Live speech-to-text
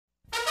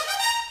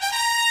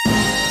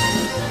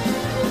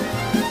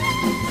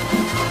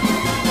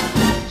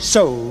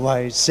So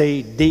I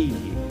say D,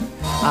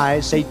 I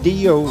say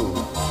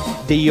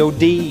D-O,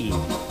 D-O-D,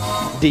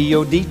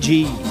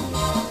 D-O-D-G,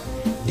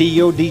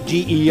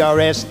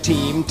 D-O-D-G-E-R-S,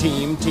 team.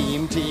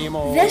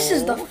 This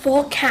is The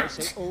Full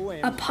Count,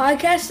 a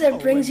podcast that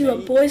brings you a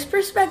boy's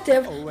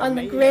perspective on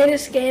the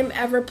greatest game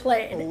ever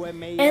played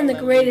and the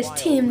greatest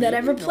team that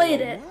ever played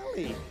it.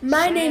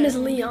 My name is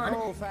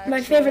Leon,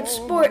 my favorite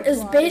sport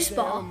is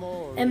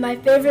baseball, and my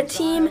favorite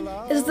team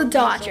is the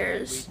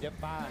Dodgers.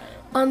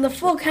 On The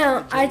Full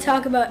Count, I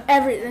talk about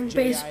everything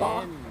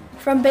baseball,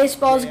 from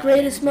baseball's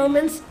greatest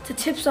moments to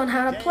tips on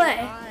how to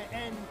play.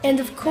 And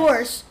of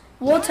course,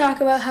 we'll talk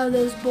about how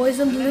those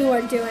boys in blue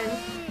are doing.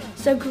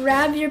 So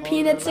grab your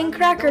peanuts and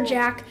Cracker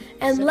Jack,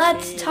 and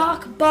let's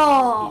talk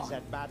ball.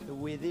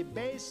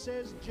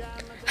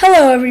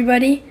 Hello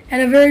everybody,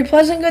 and a very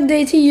pleasant good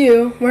day to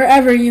you,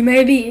 wherever you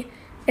may be.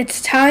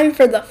 It's time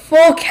for The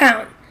Full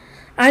Count.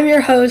 I'm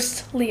your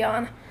host,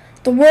 Leon.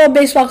 The World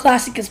Baseball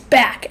Classic is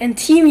back, and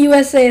Team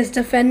USA is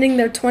defending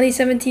their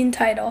 2017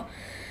 title.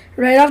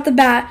 Right off the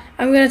bat,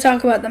 I'm going to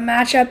talk about the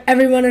matchup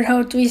everyone had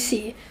hoped we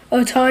see,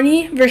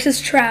 Otani versus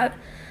Trout.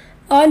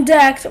 On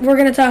deck, we're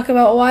going to talk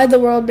about why the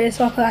World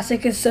Baseball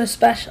Classic is so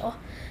special.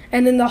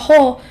 And in the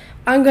whole,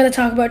 I'm going to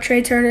talk about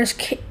Trea Turner's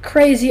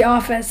crazy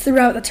offense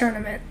throughout the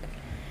tournament.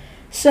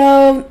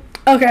 So,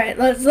 okay,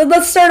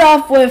 let's start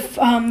off with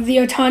the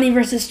Otani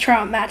versus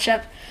Trout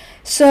matchup.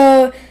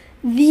 So,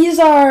 these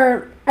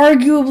are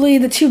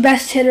arguably the two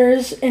best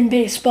hitters in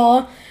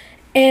baseball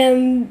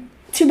and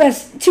two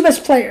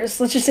best players,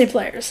 let's just say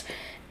players,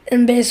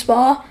 in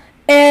baseball.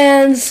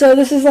 And so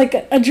this is like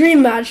a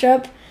dream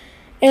matchup.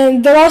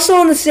 And they're also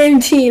on the same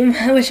team,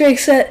 which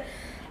makes it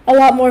a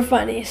lot more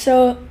funny.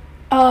 So,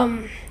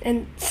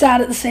 and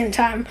sad at the same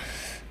time.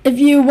 If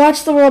you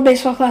watch the World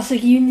Baseball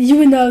Classic, you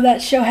would know that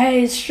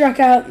Shohei struck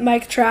out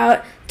Mike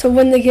Trout to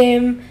win the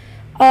game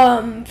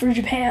for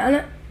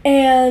Japan.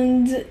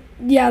 And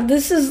yeah,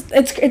 this is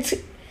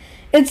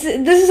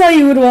how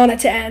you would want it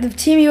to end. If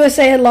Team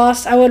USA had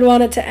lost, I would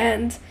want it to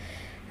end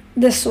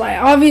this way.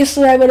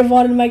 Obviously, I would have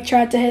wanted Mike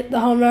Trout to hit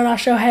the home run off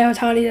Shohei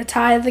Otani to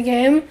tie the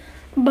game,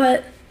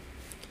 but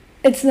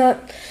it's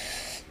not.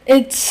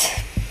 It's,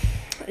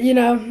 I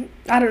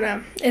don't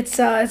know. It's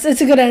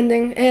a good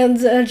ending,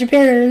 and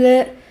Japan earned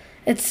it.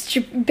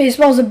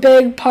 Baseball's a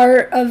big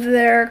part of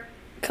their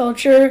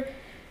culture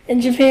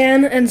in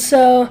Japan, and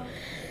so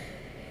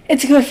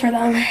it's good for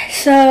them.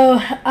 So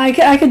I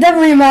could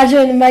definitely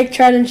imagine Mike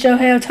Trout and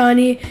Shohei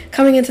Otani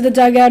coming into the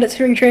dugout at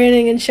spring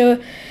training and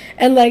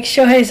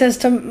Shohei says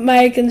to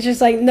Mike, and it's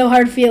just like no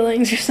hard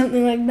feelings or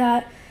something like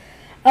that.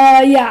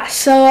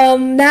 So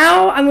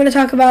now I'm going to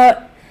talk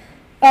about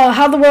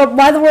why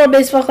the World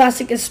Baseball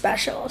Classic is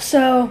special.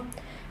 So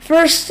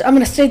first, I'm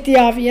going to state the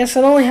obvious.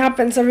 It only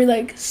happens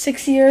every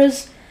 6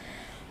 years.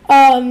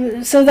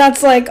 So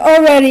that's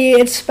already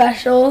it's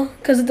special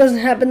because it doesn't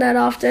happen that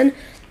often.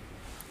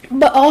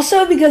 But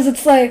also because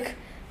it's like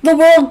the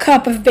World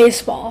Cup of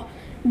baseball.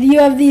 You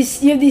have these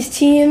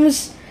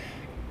teams.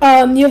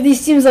 You have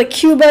these teams like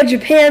Cuba,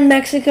 Japan,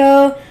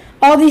 Mexico,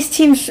 all these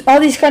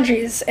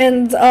countries,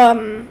 and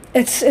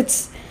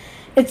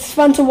it's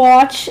fun to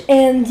watch.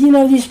 And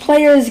these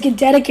players get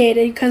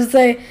dedicated because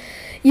they,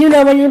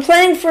 when you're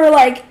playing for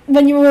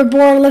when you were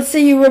born. Let's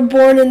say you were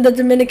born in the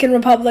Dominican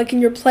Republic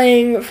and you're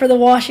playing for the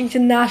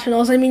Washington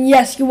Nationals. I mean,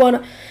 yes, you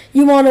wanna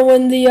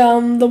win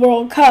the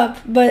World Cup,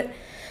 but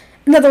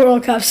not the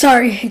World Cup,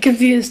 sorry,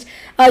 confused.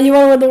 You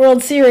want to win the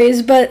World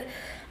Series, but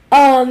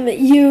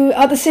you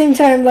at the same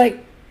time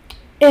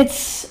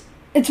it's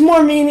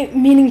more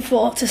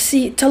meaningful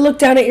to look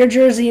down at your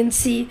jersey and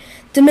see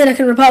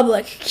Dominican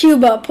Republic,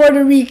 Cuba,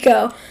 Puerto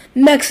Rico,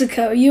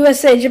 Mexico,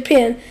 USA,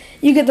 Japan.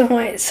 You get the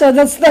point. So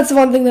that's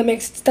another thing that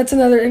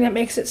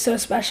makes it so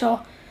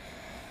special.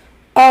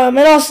 And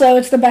also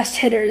it's the best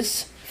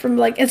hitters from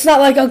it's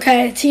not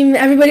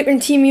everybody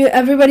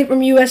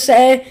from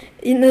USA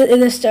in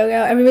this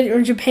dugout, everybody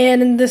from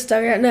Japan in this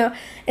dugout. No,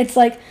 it's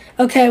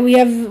we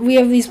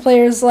have these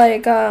players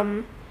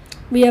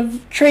we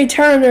have Trea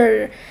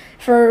Turner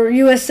for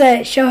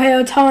USA,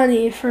 Shohei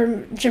Otani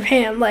for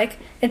Japan.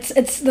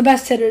 It's the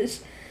best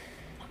hitters.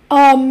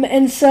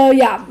 And so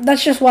yeah,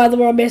 that's just why the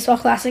World Baseball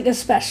Classic is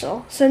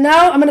special. So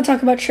now I'm going to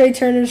talk about Trea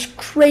Turner's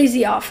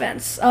crazy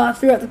offense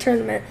throughout the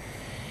tournament.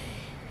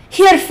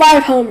 He had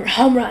 5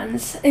 home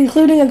runs,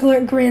 including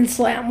a grand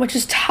slam, which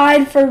is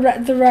tied for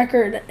the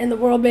record in the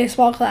World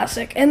Baseball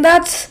Classic. And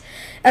that's,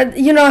 I'm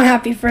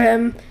happy for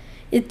him.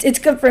 It's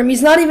good for him.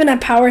 He's not even a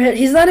power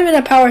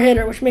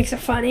hitter, which makes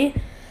it funny.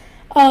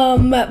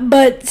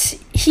 But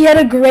he had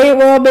a great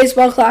World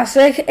Baseball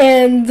Classic,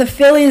 and the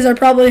Phillies are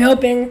probably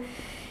hoping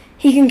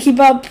he can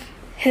keep up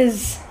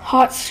his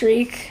hot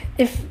streak.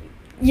 He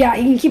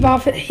can keep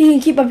up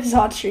his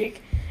hot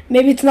streak.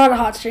 Maybe it's not a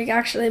hot streak,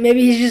 actually.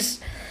 Maybe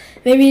he's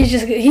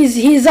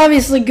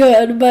obviously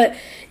good, but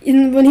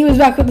when he was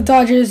back with the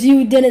Dodgers,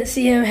 you didn't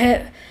see him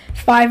hit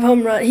 5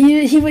 home runs.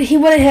 He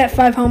wouldn't hit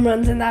 5 home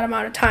runs in that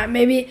amount of time.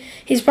 Maybe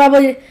he's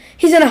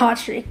in a hot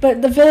streak,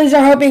 but the Phillies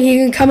are hoping he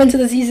can come into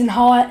the season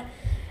hot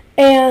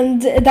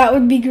and that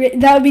would be great.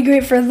 That would be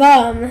great for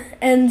them,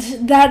 and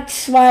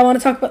that's why I want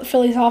to talk about the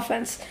Phillies'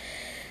 offense.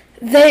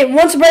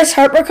 Once Bryce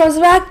Harper comes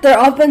back, their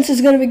offense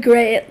is going to be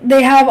great.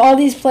 They have all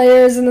these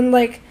players, and then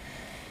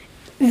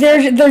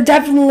they're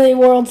definitely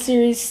World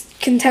Series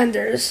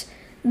contenders.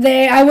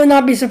 I would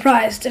not be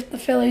surprised if the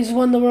Phillies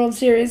won the World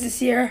Series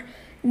this year.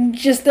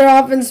 Just their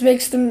offense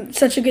makes them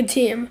such a good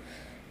team.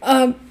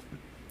 So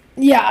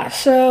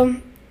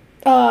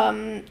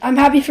I'm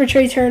happy for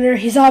Trea Turner.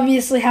 He's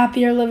obviously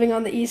happier living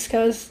on the East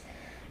Coast,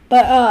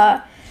 but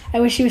I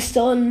wish he was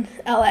still in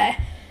LA.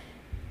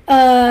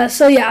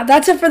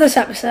 That's it for this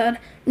episode.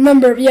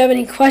 Remember, if you have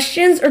any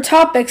questions or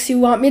topics you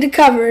want me to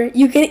cover,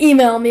 you can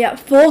email me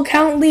at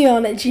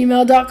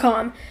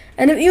fullcountleon@gmail.com.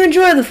 And if you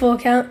enjoy the Full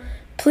Count,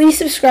 please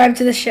subscribe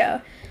to the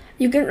show.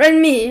 You can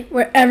find me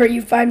wherever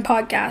you find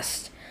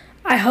podcasts.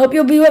 I hope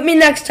you'll be with me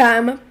next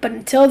time, but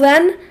until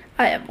then,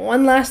 I have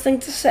one last thing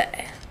to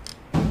say.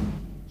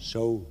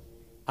 So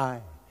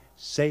I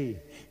say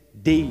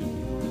D.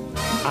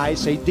 I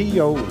say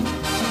D-O.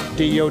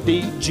 D-O-D-G-E-R-S.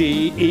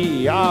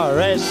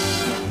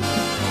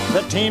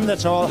 The team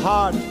that's all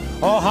heart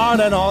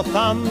and all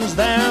thumbs.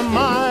 They're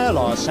my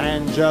Los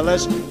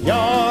Angeles,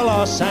 your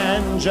Los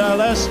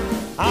Angeles,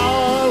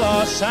 our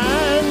Los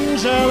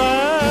Angeles.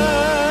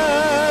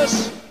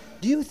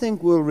 Do you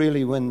think we'll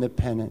really win the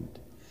pennant?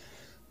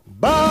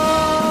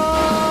 Bye!